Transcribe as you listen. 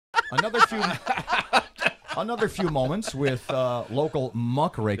Another few moments with local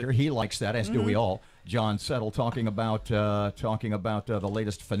muckraker. He likes that, as do we all. John Settle talking about the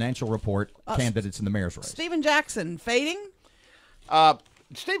latest financial report candidates in the mayor's race. Stephen Jackson fading.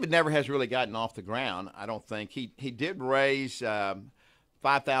 Stephen never has really gotten off the ground. I don't think he did raise $5,000,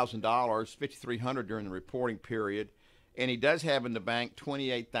 $5,300 during the reporting period, and he does have in the bank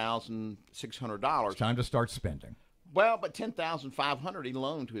 $28,600. Time to start spending. Well, but $10,500 he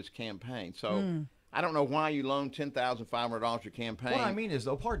loaned to his campaign. So I don't know why you loaned $10,500 to your campaign. What I mean is,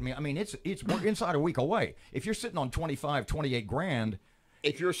 though, pardon me. I mean, we're inside a week away. If you're sitting on 28 grand,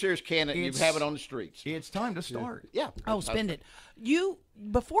 if you're a serious candidate, you have it on the streets. It's time to start. Yeah. Oh, spend it.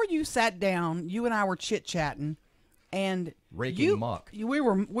 Before you sat down, you and I were chit chatting, and raking muck. We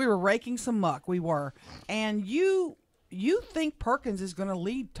were raking some muck. We were, and you think Perkins is going to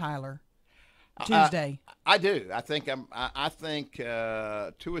lead Tyler Tuesday? I do. I think 2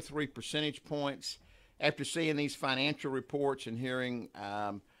 or 3 percentage points after seeing these financial reports and hearing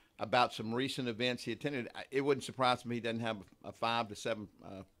about some recent events he attended. It wouldn't surprise me he doesn't have a 5 to 7%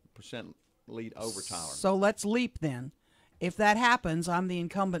 lead over Tyler. So let's leap then. If that happens, I'm the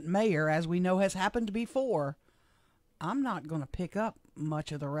incumbent mayor, as we know has happened before. I'm not going to pick up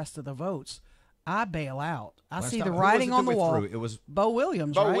much of the rest of the votes. I bail out. I see the writing on the wall. It was Bo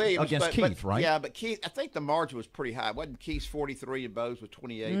Williams, Bo right? Williams, against Keith, right? Yeah, but Keith, I think the margin was pretty high. Wasn't Keith's 43 and Bo's was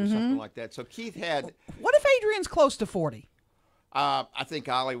 28 or something like that? So Keith had. What if Adrian's close to 40? I think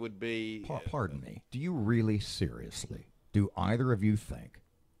Ollie would be. Pardon me. Do you really seriously? Do either of you think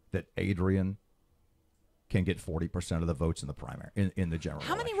that Adrian can get 40% of the votes in the primary in the general?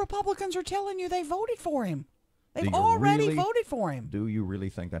 How many election? Republicans are telling you they voted for him? They've already voted for him. Do you really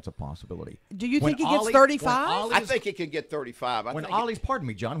think that's a possibility? Do you think he gets 35? I think he could get 35. Pardon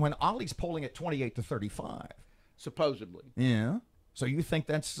me, John, when Ollie's polling at 28 to 35. Supposedly. Yeah. So you think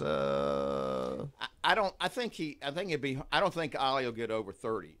that's I don't think Ollie will get over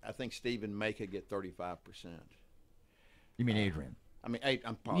 30. I think Stephen May could get 35%. You mean Adrian? I mean,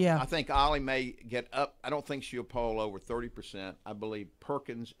 I think Ollie may get up. I don't think she'll poll over 30%. I believe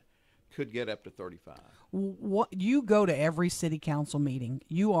Perkins could get up to 35. What you go to every city council meeting,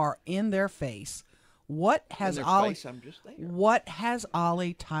 you are in their face. What has Ollie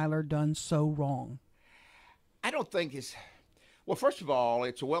Tyler done so wrong? I don't think it's well. First of all,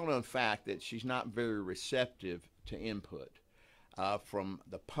 it's a well-known fact that she's not very receptive to input from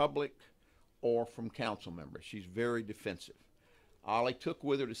the public or from council members. She's very defensive. Ollie took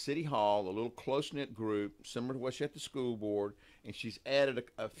with her to City Hall, a little close-knit group, similar to what she had at the school board, and she's added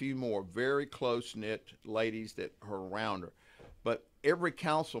a few more very close-knit ladies that are around her. But every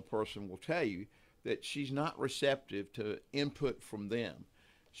council person will tell you that she's not receptive to input from them.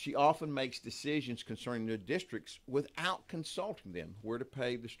 She often makes decisions concerning the districts without consulting them, where to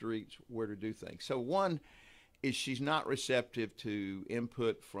pave the streets, where to do things. So one is she's not receptive to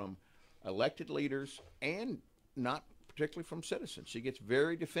input from elected leaders and not particularly from citizens. She gets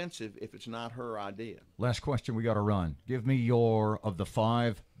very defensive if it's not her idea. Last question we got to run. Give me of the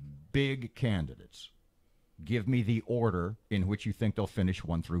 5 big candidates, give me the order in which you think they'll finish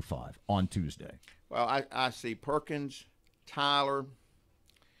 1 through 5 on Tuesday. Well, I see Perkins, Tyler.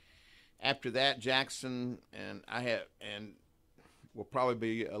 After that, Jackson, and will probably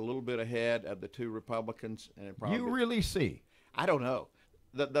be a little bit ahead of the 2 Republicans. And you really see? I don't know.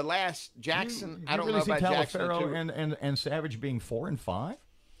 The last Jackson, I don't really know see about Jackson and Savage being 4 and 5.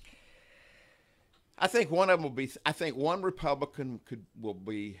 I think one of them will be. I think one Republican will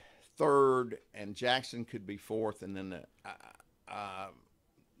be 3rd, and Jackson could be 4th, and then the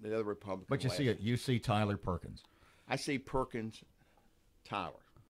other Republican. But you see Tyler Perkins. I see Perkins, Tyler.